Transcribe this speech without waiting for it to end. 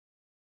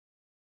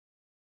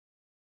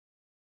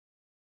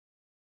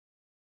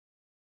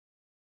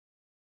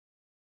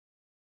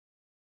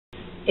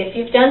if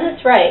you've done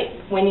this right,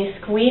 when you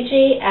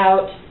squeegee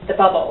out the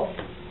bubbles,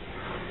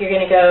 you're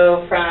going to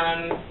go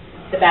from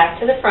the back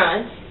to the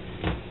front,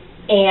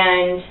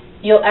 and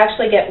you'll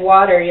actually get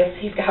water. You'll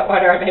see you've got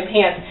water on my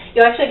pants.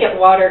 You'll actually get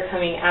water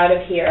coming out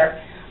of here.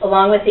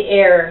 Along with the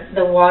air,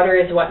 the water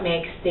is what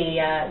makes the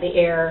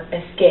air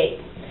escape.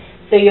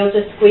 So you'll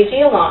just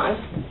squeegee along.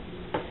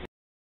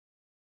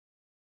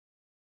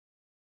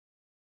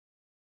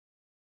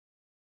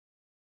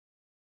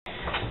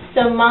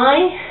 So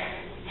my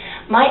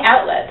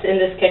outlets in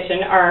this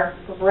kitchen are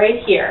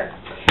right here.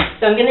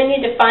 So I'm going to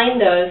need to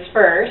find those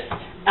first.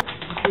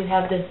 You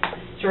have this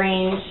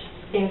same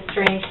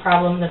strange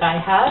problem that I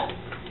have.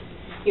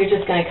 You're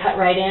just going to cut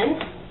right in,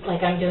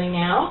 like I'm doing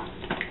now.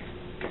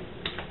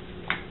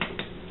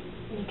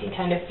 You can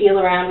kind of feel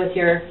around with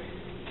your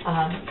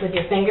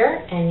finger,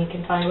 and you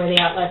can find where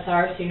the outlets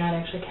are, so you're not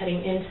actually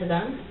cutting into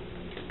them.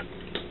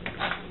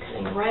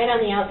 Cutting right on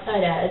the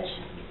outside edge.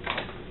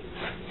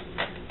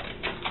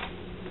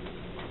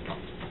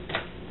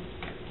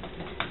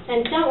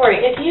 And don't worry,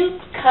 if you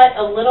cut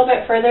a little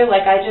bit further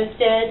like I just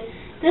did,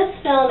 this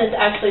film is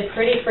actually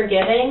pretty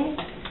forgiving.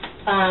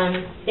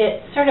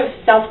 It sort of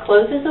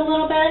self-closes a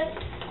little bit,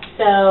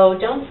 so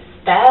don't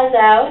spaz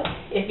out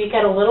if you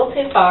cut a little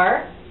too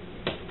far.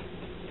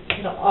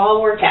 It'll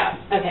all work out.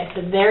 Okay,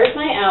 so there's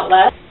my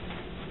outlet.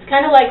 It's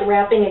kind of like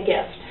wrapping a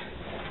gift.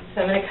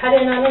 So I'm going to cut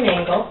in on an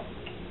angle.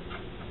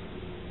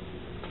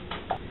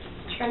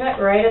 Trim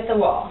it right at the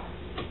wall.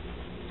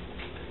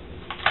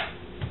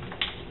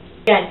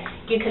 Again,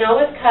 you can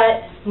always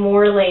cut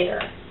more later.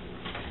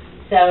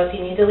 So if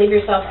you need to leave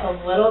yourself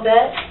a little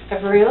bit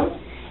of room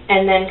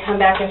and then come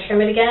back and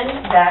trim it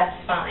again, that's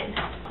fine.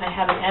 I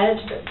have an edge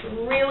that's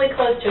really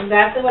close to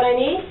exactly what I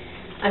need.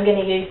 I'm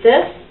going to use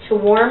this to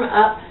warm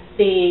up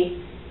the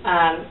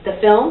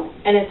film,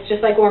 and it's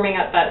just like warming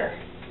up butter.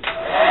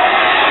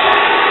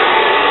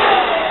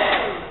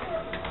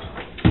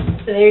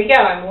 So there you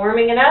go. I'm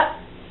warming it up,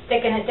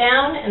 sticking it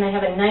down, and I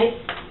have a nice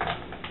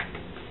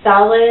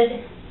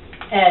solid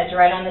edge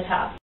right on the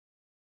top.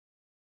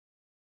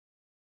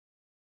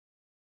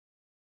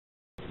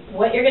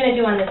 What you're going to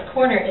do on this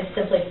corner is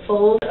simply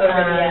fold over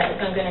the edge.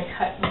 So I'm going to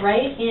cut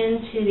right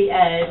into the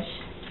edge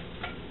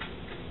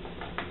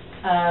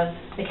of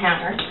the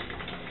counter.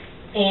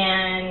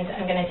 And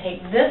I'm going to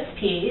take this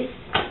piece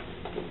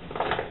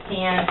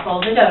and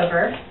fold it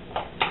over.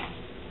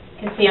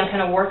 You can see I'm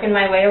kind of working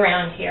my way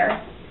around here.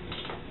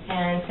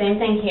 And same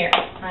thing here.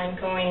 I'm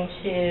going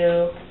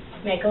to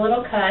make a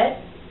little cut.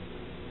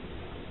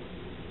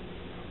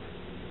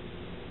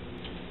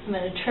 I'm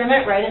going to trim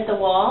it right at the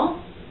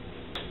wall,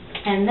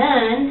 and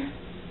then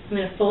I'm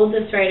going to fold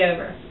this right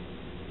over.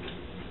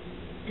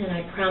 And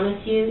I promise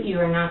you, you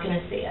are not going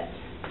to see it.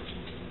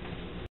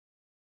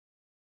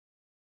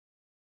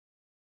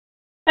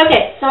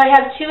 Okay, so I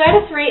have 2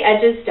 out of 3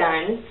 edges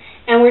done,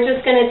 and we're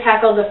just going to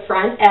tackle the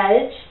front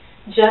edge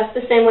just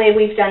the same way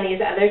we've done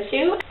these other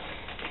 2.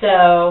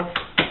 So,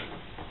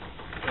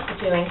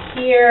 doing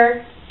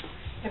here.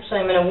 Actually,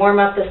 I'm going to warm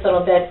up this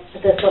little bit,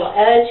 this little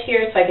edge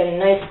here, so I get a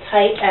nice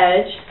tight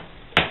edge.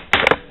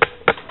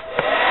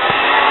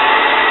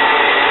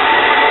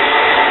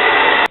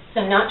 So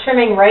I'm not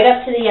trimming right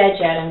up to the edge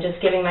yet. I'm just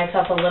giving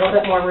myself a little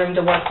bit more room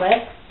to work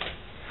with.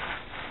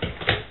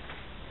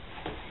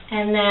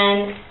 And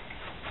then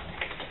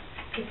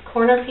this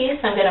corner piece,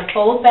 I'm going to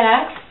fold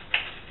back.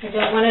 I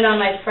don't want it on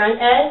my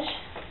front edge.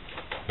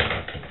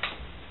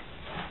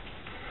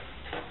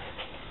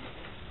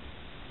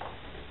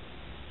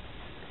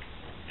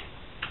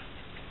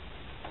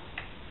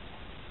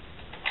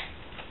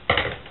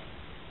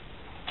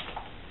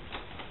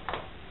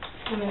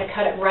 I'm going to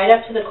cut it right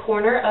up to the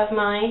corner of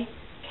my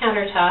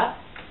countertop,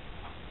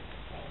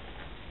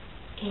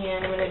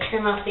 and I'm going to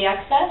trim off the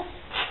excess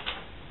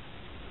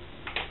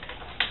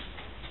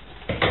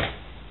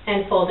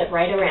and fold it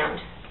right around.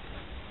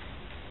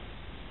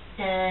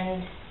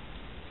 And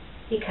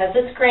because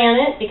it's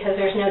granite, because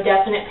there's no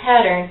definite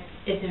pattern,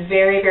 it's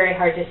very, very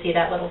hard to see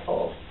that little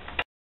fold.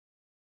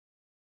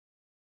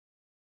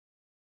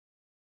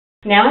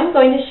 Now I'm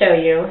going to show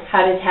you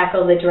how to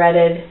tackle the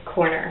dreaded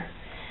corner.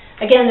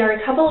 Again, there are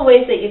a couple of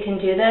ways that you can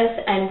do this,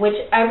 and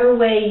whichever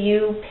way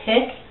you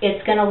pick, it's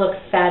going to look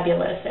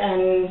fabulous.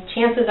 And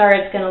chances are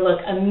it's going to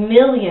look a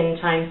million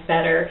times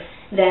better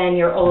than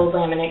your old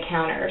laminate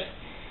counters.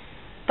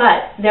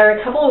 But there are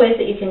a couple of ways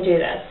that you can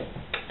do this.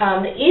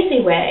 The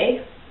easy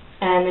way,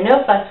 and the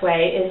no-fuss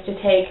way, is to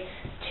take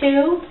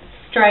 2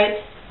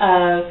 stripes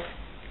of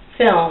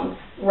film,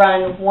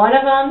 run one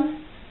of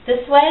them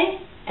this way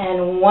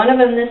and one of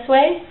them this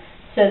way,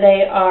 so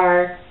they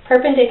are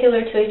perpendicular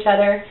to each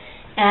other.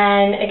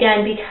 And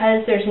again,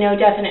 because there's no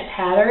definite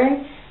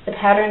pattern, the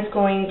pattern's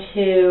going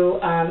to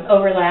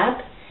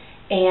overlap,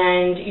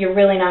 and you're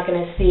really not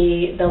going to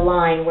see the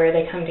line where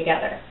they come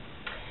together.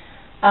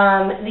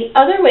 The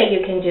other way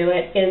you can do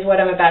it is what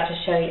I'm about to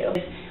show you.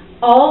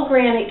 All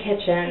granite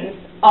kitchens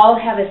all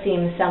have a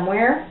seam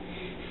somewhere.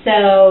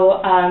 So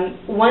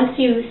once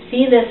you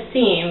see this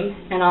seam,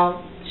 and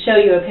I'll show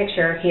you a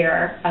picture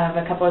here of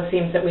a couple of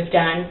seams that we've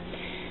done,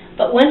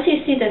 But once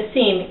you see this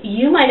seam,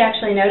 you might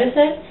actually notice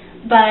it,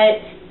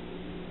 but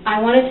I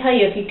want to tell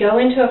you, if you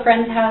go into a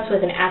friend's house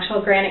with an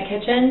actual granite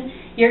kitchen,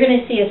 you're going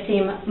to see a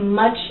seam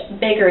much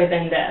bigger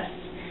than this.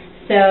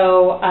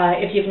 So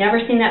if you've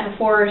never seen that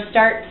before,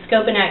 start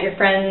scoping out your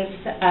friends'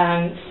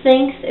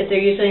 sinks, if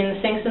they're usually in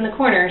the sinks in the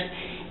corners,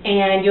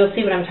 and you'll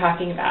see what I'm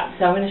talking about.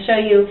 So I'm going to show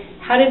you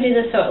how to do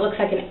this so it looks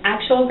like an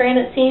actual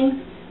granite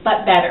seam,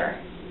 but better.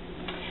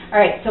 All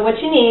right, so what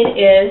you need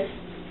is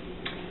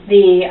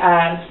the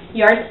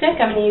yardstick.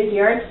 I'm going to use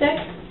yardstick.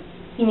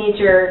 You need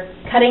your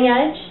cutting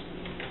edge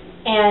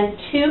and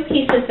two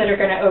pieces that are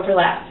going to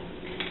overlap.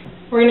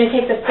 We're going to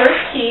take the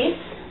first piece,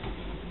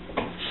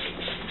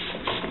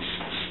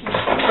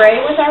 spray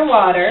it with our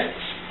water,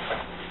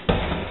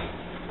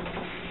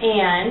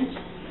 and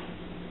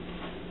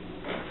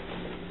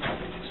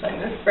so I'm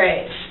going to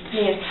spray the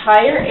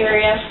entire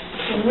area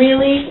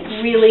really,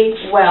 really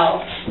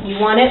well. You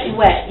want it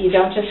wet. You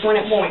don't just want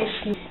it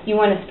moist. You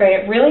want to spray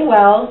it really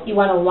well. You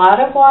want a lot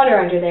of water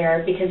under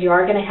there because you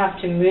are going to have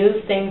to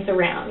move things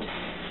around.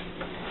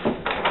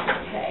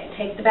 Okay,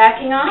 take the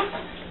backing off.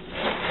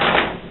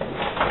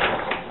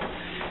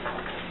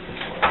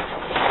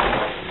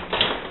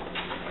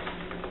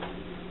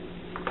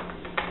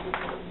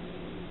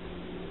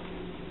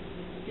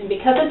 And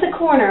because it's a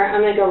corner,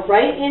 I'm going to go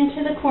right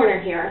into the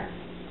corner here.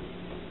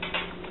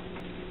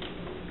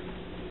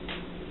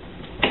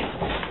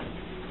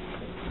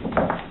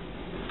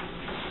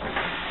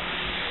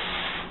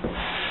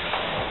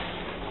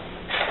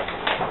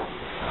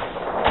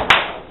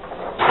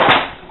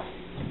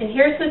 And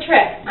here's the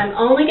trick. I'm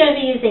only going to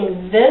be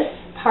using this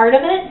part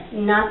of it,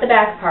 not the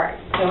back part.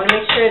 So I want to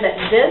make sure that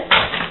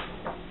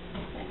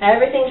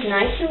everything's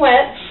nice and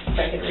wet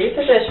so I can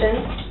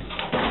reposition.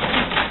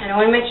 And I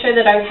want to make sure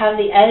that I have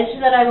the edge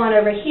that I want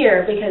over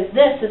here because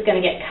this is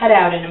going to get cut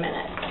out in a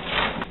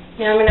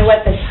minute. Now I'm going to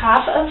wet the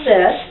top of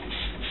this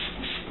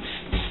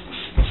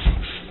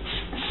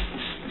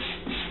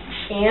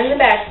and the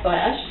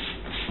backsplash.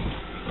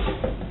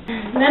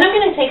 And then I'm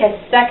going to take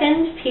a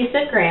second piece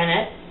of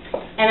granite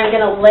and I'm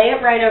going to lay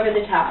it right over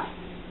the top.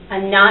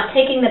 I'm not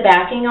taking the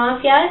backing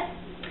off yet,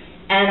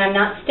 and I'm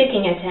not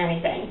sticking it to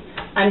anything.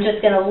 I'm just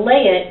going to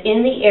lay it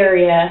in the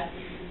area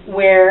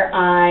where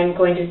I'm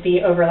going to be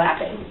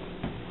overlapping.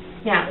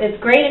 Now, it's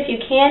great if you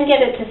can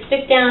get it to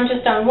stick down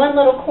just on one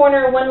little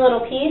corner, one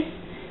little piece,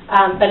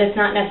 but it's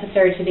not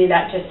necessary to do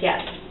that just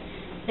yet.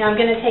 Now I'm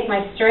going to take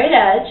my straight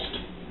edge,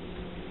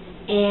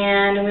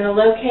 and I'm going to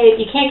locate,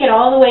 you can't get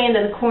all the way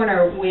into the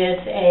corner with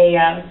a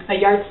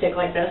yardstick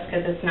like this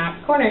because it's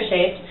not corner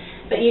shaped,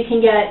 but you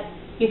can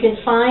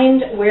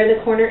find where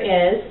the corner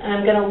is, and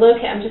I'm going to look,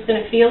 I'm just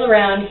going to feel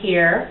around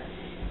here,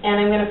 and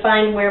I'm going to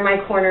find where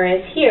my corner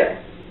is here.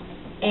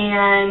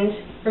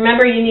 And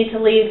remember, you need to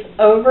leave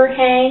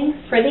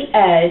overhang for the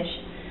edge,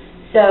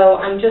 so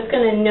I'm just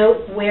going to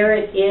note where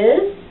it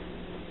is,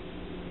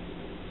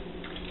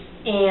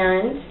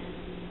 and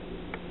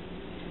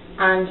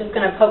I'm just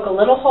going to poke a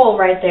little hole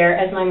right there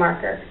as my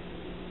marker.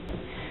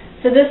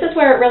 So this is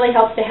where it really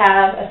helps to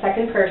have a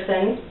second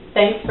person.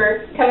 Thanks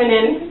for coming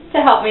in to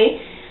help me.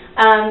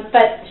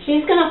 But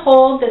she's going to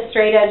hold the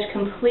straight edge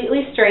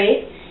completely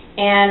straight,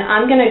 and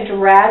I'm going to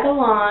drag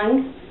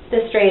along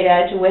the straight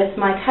edge with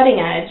my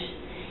cutting edge,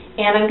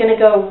 and I'm going to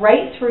go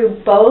right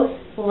through both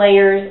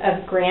layers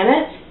of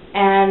granite,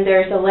 and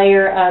there's a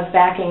layer of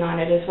backing on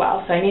it as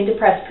well. So I need to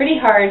press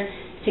pretty hard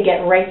to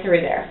get right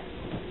through there.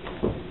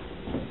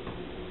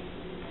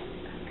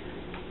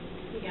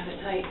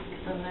 Tight,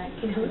 because I'm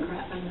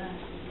going to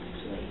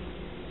actually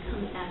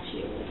come at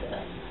you with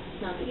this,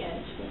 not the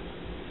edge.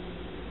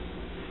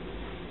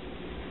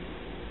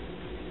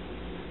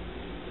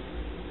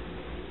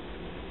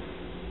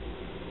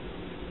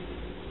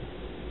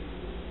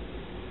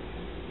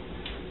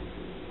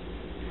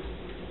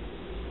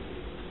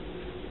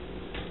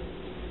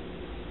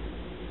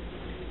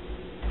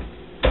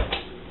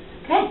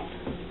 Okay,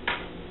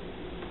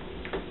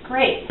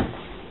 great.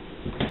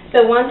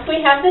 So once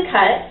we have the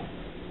cut,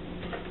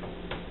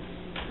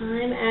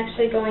 I'm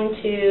actually going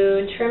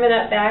to trim it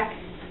up back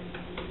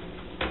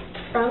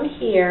from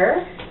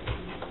here,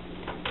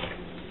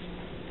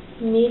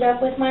 meet up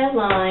with my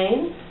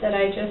line that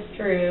I just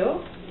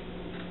drew,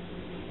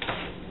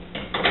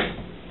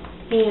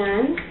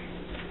 and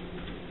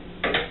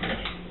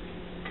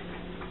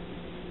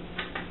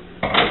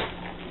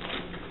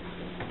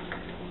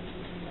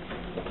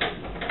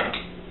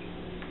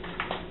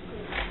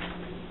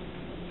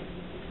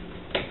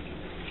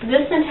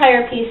this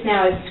entire piece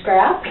now is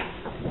scrap.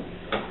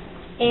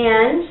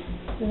 And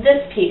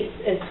this piece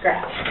is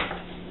scrap.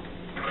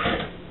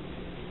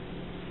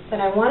 But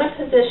I want to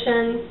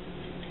position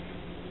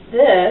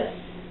this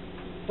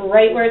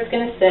right where it's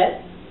going to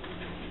sit.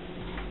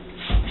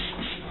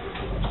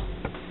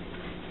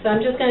 So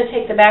I'm just going to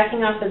take the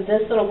backing off of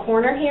this little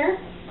corner here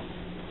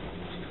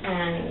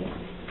and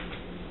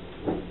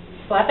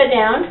slap it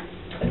down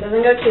so it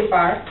doesn't go too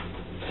far.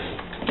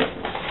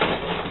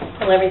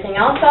 Pull everything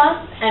else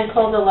off and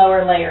pull the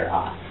lower layer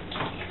off.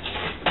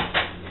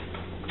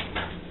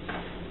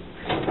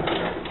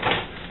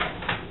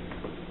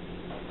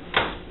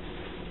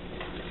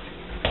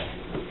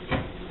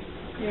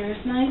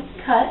 There's my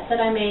cut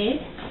that I made.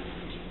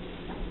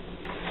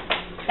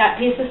 That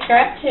piece of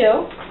scrap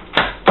too.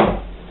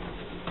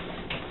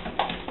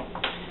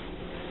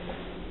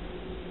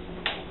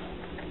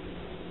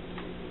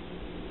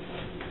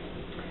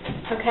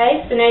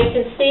 Okay, so now you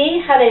can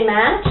see how they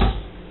match.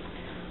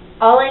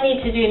 All I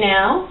need to do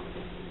now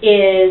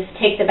is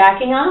take the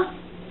backing off,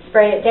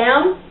 spray it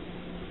down,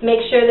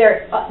 make sure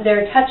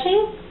they're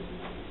touching,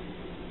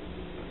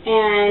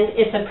 and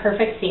it's a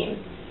perfect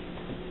seam.